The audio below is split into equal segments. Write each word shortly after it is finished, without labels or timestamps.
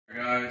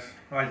guys.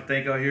 I'd like to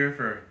thank out here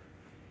for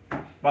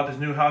bought this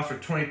new house for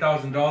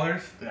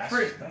 $20,000.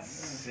 That's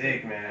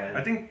sick, man.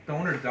 I think the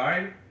owner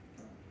died.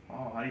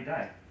 Oh, how'd he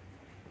die?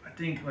 I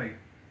think like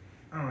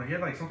I don't know. He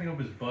had like something up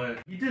his butt.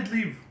 He did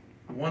leave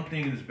one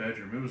thing in his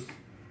bedroom. It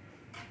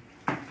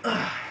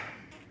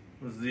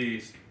was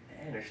these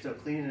Man, they're still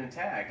clean and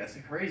intact. That's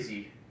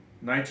crazy.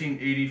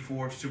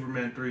 1984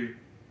 Superman 3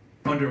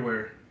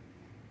 underwear.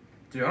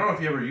 Dude, I don't know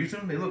if you ever used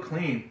them. They look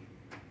clean,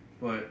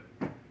 but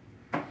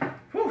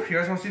whew, you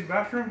guys want to see the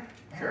bathroom?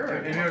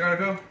 Sure. Maybe I gotta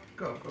go.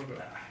 Go.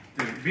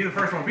 Dude, be the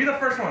first one. Be the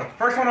first one.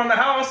 First one on the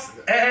house.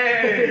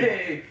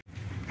 Hey.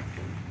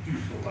 Dude,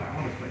 so I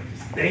want to play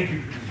this. Thank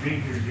you for just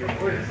being here, yo.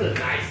 This is a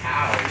nice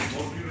house.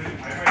 Well, dude,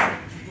 I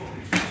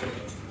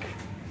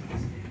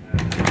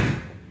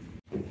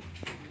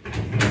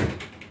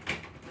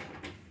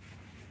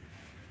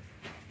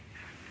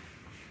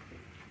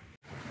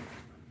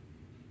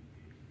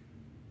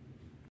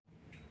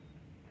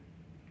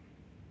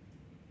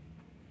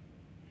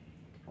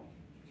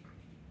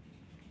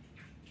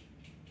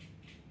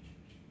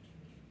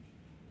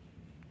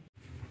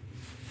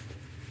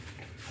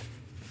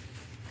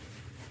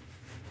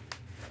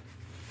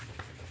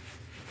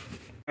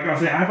Like I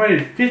was saying, I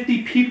invited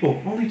 50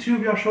 people. Only 2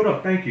 of y'all showed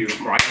up. Thank you.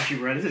 Right, actually,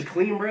 bro. This is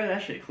clean, bro.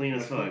 That shit clean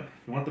as fuck.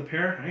 You want the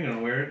pair? I ain't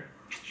gonna wear it.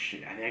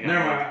 Shit, I think I got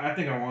Never one. mind. I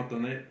think I want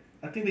them.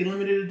 I think they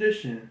limited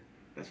edition.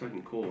 That's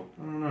fucking cool.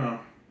 I don't know.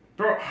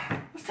 Bro,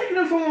 what's taking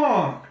them so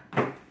long?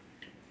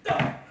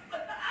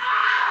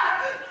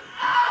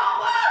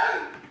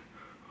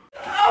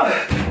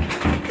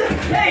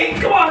 Hey,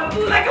 come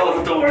on, let go of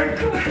the door.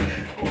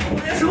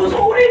 Who's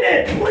holding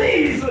it?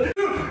 Please.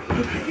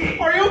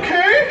 Are you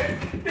okay?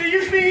 Did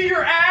you see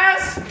your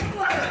ass?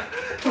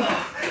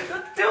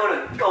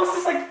 Dude, the ghost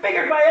is like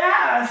bigger than my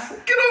ass.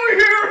 Get over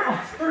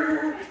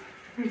here!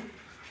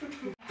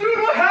 Dude,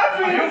 what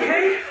happened? Are you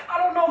okay? I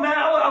don't know, man.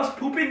 I was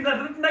pooping.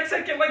 The next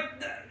second, like,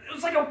 it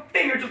was like a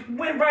finger just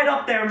went right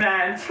up there,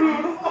 man.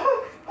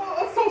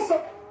 I'm so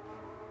sorry.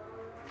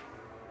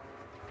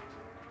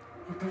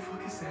 What the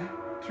fuck is that?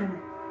 Dude,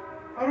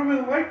 I don't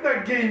even like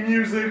that game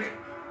music.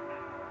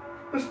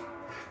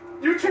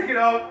 You check it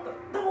out.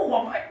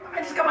 No, I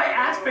just got my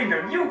ass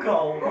fingered. You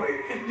go.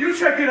 You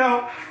check it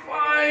out.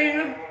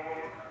 Fine.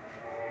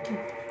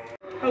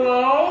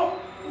 Hello?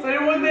 Is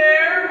anyone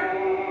there?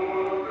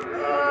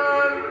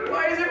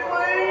 Why is it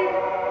playing?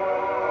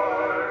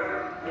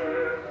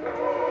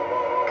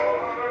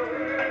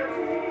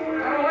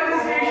 I don't like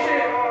this gay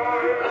shit.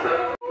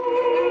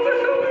 What the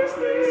hell is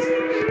this?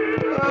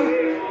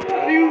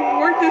 How do you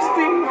work this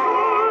thing?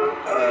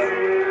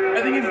 I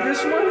think it's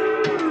this one.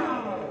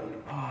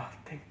 Oh,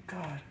 thank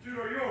God. Dude,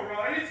 are you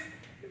alright?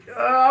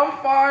 I'm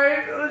fine.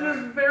 It was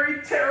just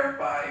very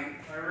terrifying.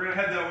 Alright, we're gonna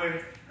head that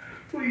way.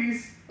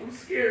 Please, I'm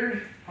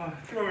scared.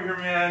 Get over here,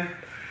 man.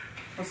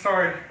 I'm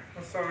sorry. I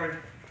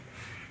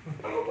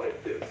don't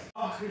like this.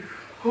 Oh,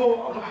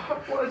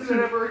 What is it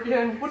ever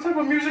again? what type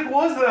of music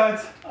was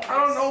that? I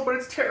don't know, but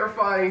it's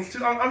terrifying.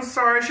 Dude, I'm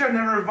sorry. I should have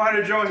never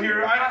invited y'all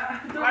here.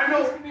 I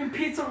know.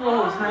 Pizza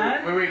rolls,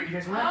 man. Wait, you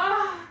guys what?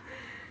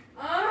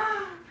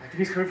 I think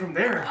he's coming from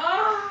there.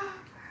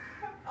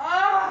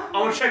 I'm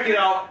gonna check it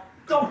out.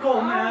 Don't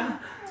go, man.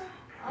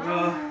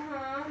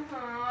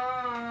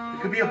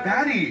 It could be a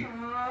baddie.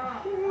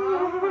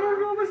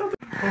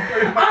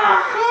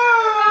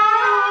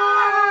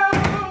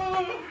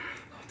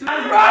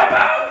 I'm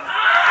out.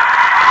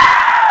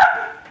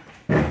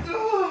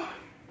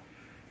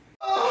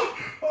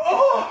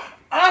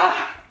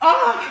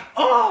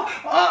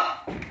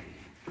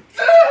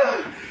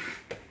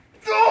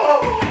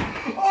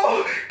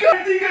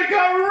 I think I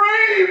got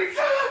raped.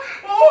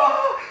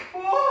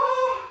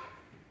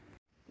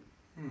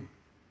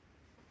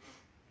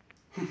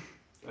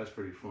 That's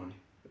pretty funny.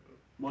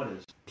 What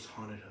is? It's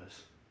haunted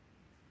us.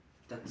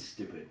 That's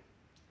stupid.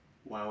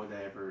 Why would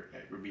that ever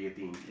be a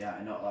thing? Yeah,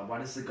 I know. Why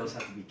does the ghost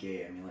have to be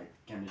gay? I mean, like,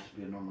 can't it just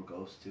be a normal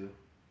ghost too?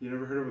 You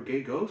never heard of a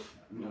gay ghost?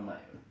 I mean, like,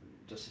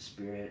 just a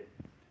spirit.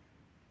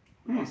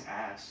 His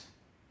ass.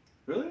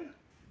 Really?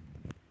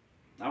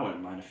 I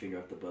wouldn't mind a finger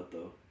up the butt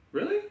though.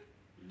 Really?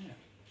 Yeah.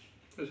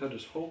 I just had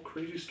this whole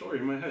crazy story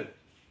in my head.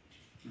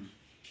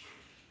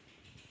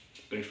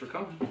 Thanks for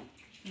coming.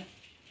 Yeah.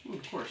 Well,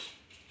 of course.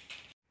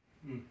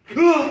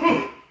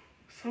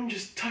 Someone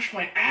just touched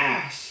my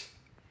ass.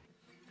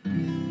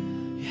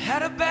 You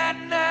had a bad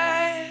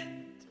night.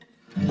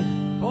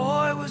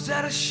 Boy, was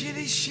that a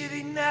shitty,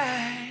 shitty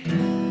night.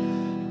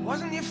 It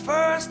wasn't your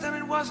first and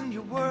it wasn't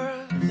your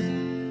worst.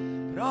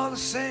 But all the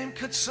same,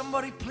 could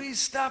somebody please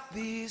stop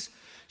these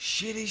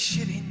shitty,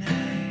 shitty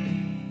nights?